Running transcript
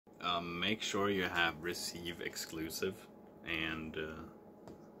Make sure you have receive exclusive and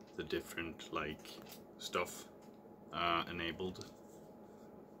the different like stuff enabled,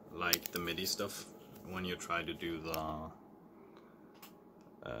 like the MIDI stuff when you try to do the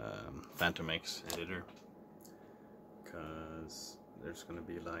Phantom X editor, because there's gonna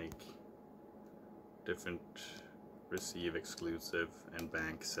be like different receive exclusive and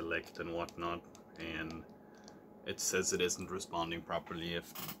bank select and whatnot, and it says it isn't responding properly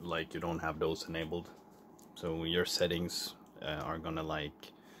if like you don't have those enabled. So your settings are gonna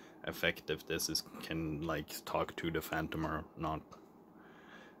like affect if this can like talk to the Phantom or not.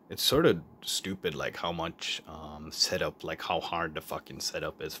 It's sort of stupid like how much setup, like how hard the fucking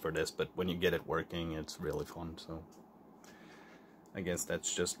setup is for this, but when you get it working it's really fun. So I guess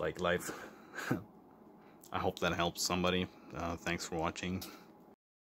that's just like life. I hope that helps somebody. Thanks for watching.